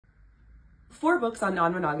4 books on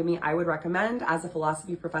non-monogamy I would recommend as a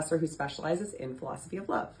philosophy professor who specializes in philosophy of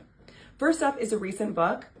love. First up is a recent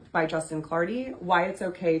book by Justin Clardy, Why It's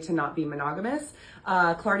Okay to Not Be Monogamous.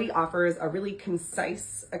 Clardy offers a really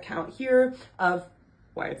concise account here of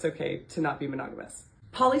why it's okay to not be monogamous.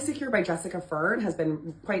 Polysecure by Fern has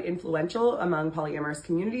been quite influential among polyamorous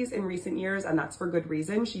communities in recent years, and that's for good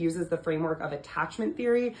reason. She uses the framework of attachment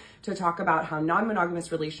theory to talk about how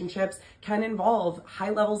non-monogamous relationships can involve high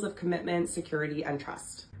levels of commitment, security, and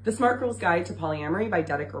trust. The Smart Girl's Guide to Polyamory by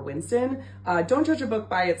Dedeker Winston. Don't judge a book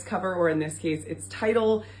by its cover, or in this case, its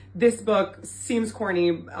title. This book seems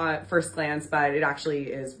corny at first glance, but it actually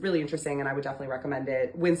is really interesting, and I would definitely recommend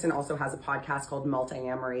it. Winston also has a podcast called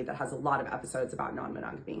Multi-Amory that has a lot of episodes about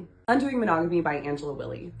non-monogamy. Undoing Monogamy by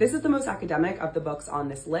Willey. This is the most academic of the books on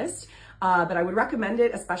this list, but I would recommend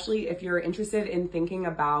it, especially if you're interested in thinking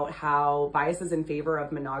about how biases in favor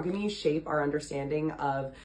of monogamy shape our understanding of